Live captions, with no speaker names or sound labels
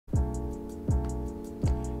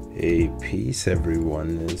Hey, peace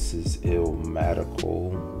everyone. This is Illmatical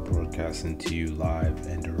broadcasting to you live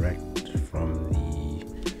and direct from the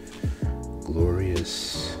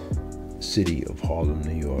glorious city of Harlem,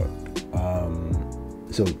 New York.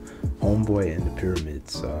 So Homeboy and the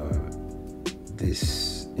Pyramids.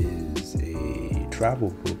 This is a travel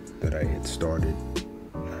book that I had started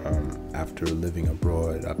after living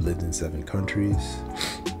abroad. I've lived in 7 countries,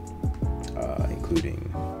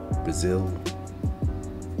 including Brazil,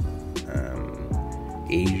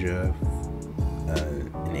 Asia.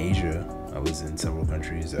 In Asia, I was in several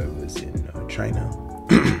countries. I was in China.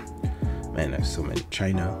 Man, there's so many.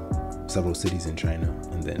 China, several cities in China,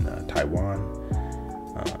 and then Taiwan,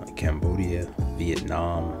 Cambodia,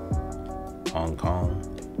 Vietnam, Hong Kong,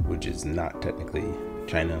 which is not technically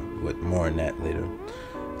China, but more on that later,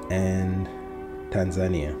 and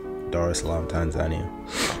Tanzania, Dar es Salaam, Tanzania.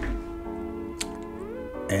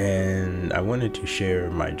 And I wanted to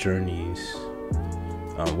share my journeys.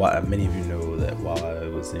 Many of you know that while I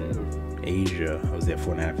was in Asia, I was there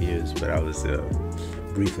 4.5 years, but I was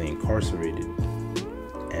briefly incarcerated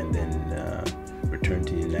and then returned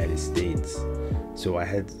to the United States. So I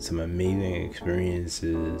had some amazing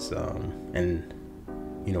experiences, and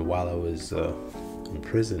while I was in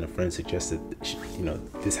prison, a friend suggested,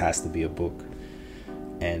 this has to be a book.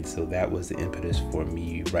 And so that was the impetus for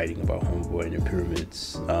me writing about Homeboy and the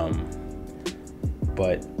Pyramids.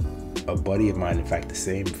 But a buddy of mine, in fact, the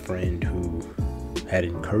same friend who had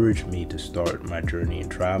encouraged me to start my journey in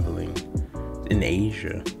traveling in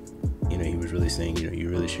Asia, he was really saying, you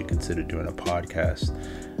really should consider doing a podcast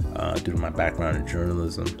due to my background in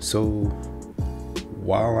journalism. So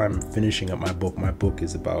while I'm finishing up my book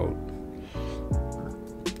is about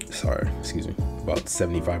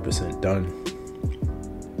 75% done.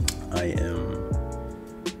 I am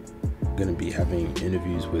going to be having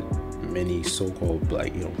interviews with many so-called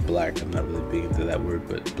black, I'm not really big into that word,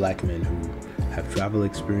 but black men who have travel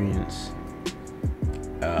experience,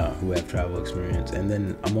 and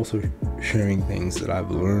then I'm also sharing things that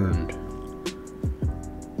I've learned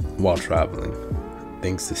while traveling,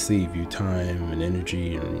 things to save you time and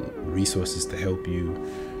energy and resources to help you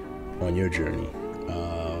on your journey.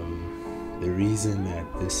 The reason that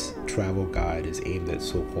this travel guide is aimed at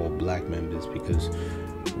so-called black men is because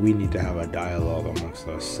we need to have a dialogue amongst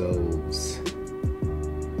ourselves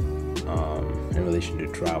in relation to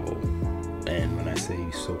travel. And when I say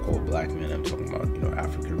so-called black men, I'm talking about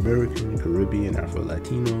African American, Caribbean,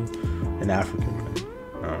 Afro-Latino, and African men.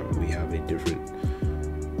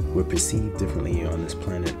 We're perceived differently on this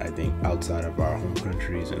planet. I think outside of our home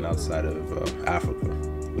countries and outside of Africa,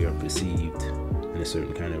 we are perceived in a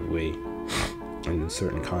certain kind of way in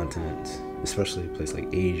certain continents, especially a place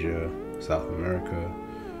like Asia, South America,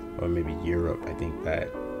 or maybe Europe. I think that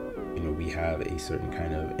we have a certain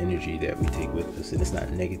kind of energy that we take with us, and it's not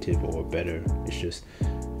negative or better, it's just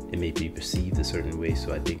it may be perceived a certain way.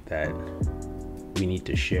 So I think that we need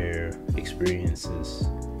to share experiences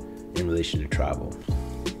in relation to travel.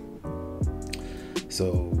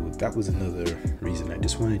 So that was another reason I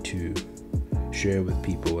just wanted to share with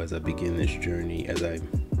people as I begin this journey, as I'm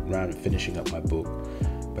around finishing up my book.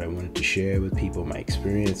 But I wanted to share with people my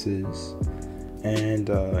experiences and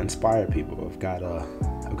inspire people. I've got a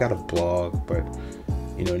blog, but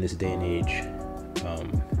in this day and age,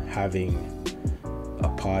 having a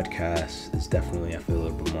podcast is definitely, I feel, a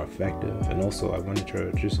little bit more effective. And also I wanted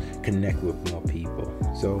to just connect with more people.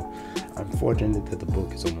 So I'm fortunate that the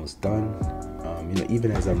book is almost done.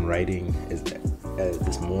 Even as I'm writing, as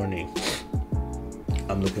this morning,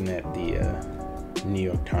 I'm looking at the New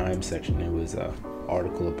York Times section. There was an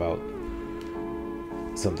article about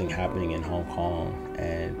something happening in Hong Kong,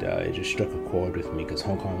 and it just struck a chord with me because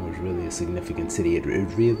Hong Kong was really a significant city. It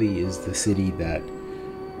really is the city that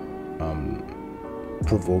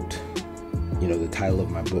provoked, the title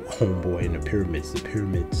of my book, Homeboy and the Pyramids. The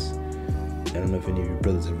pyramids, I don't know if any of your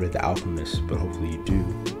brothers have read The Alchemist, but hopefully you do.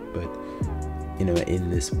 But in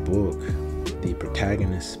this book, the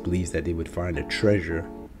protagonist believes that they would find a treasure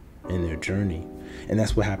in their journey, and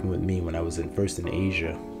that's what happened with me when I was first in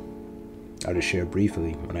Asia. I'll just share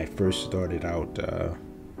briefly. When I first started out,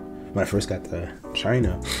 when I first got to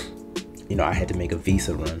China, I had to make a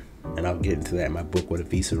visa run, and I'll get into that in my book, what a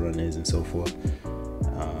visa run is and so forth.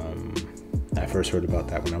 I first heard about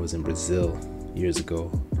that when I was in Brazil years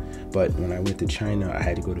ago. But when I went to China, I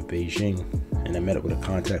had to go to Beijing, and I met up with a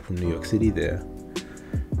contact from New York City there.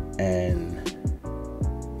 And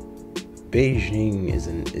Beijing is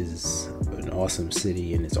an awesome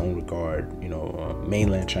city in its own regard.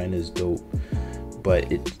 Mainland China is dope, but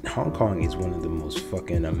Hong Kong is one of the most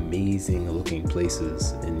fucking amazing looking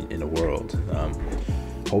places in the world.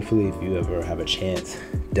 hopefully, if you ever have a chance,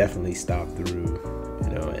 definitely stop through,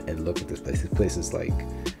 and look at this place. This place is like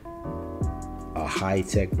a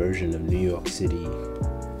high-tech version of New York City,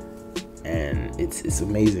 and it's an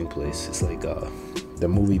amazing place. It's like the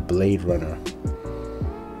movie Blade Runner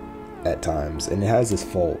at times, and it has its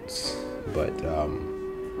faults, but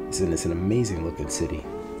it's an amazing looking city.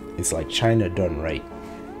 It's like China done right.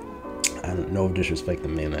 I don't know, disrespect to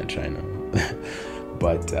mainland China,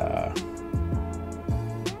 but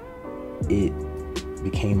it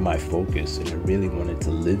became my focus, and I really wanted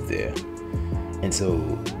to live there. And so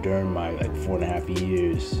during my 4.5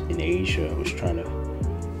 years in Asia, I was trying to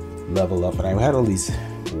level up, and I had all these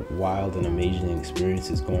wild and amazing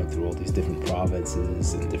experiences going through all these different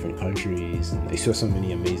provinces and different countries, and I saw so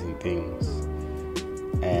many amazing things.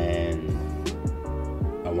 And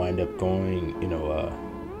I wind up going,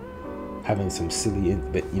 having some silly,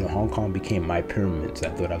 but Hong Kong became my pyramids. I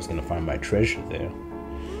thought I was going to find my treasure there,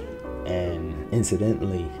 and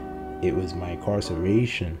incidentally, it was my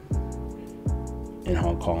incarceration in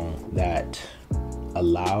Hong Kong that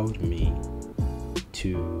allowed me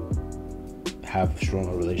to have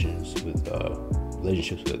stronger relationships with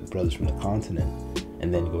brothers from the continent,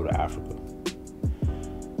 and then go to Africa.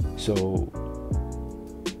 So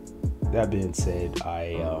that being said,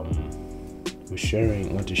 I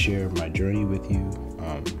want to share my journey with you.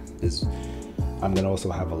 I'm gonna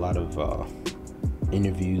also have a lot of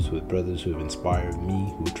interviews with brothers who have inspired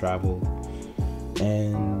me, who traveled,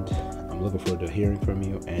 and I'm looking forward to hearing from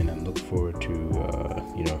you, and I'm looking forward to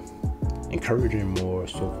encouraging more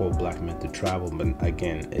so-called black men to travel. But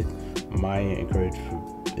again, my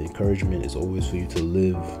encouragement is always for you to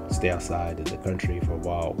live, stay outside of the country for a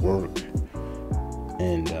while, work,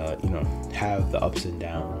 and have the ups and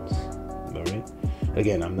downs. All right.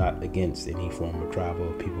 Again, I'm not against any form of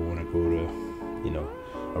travel. People want to go to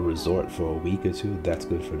a resort for a week or two, that's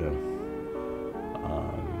good for them.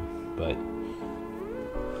 But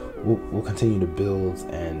we'll continue to build,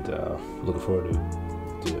 and looking forward to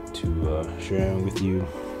sharing with you,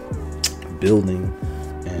 building,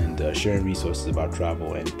 and sharing resources about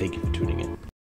travel. And thank you for tuning in.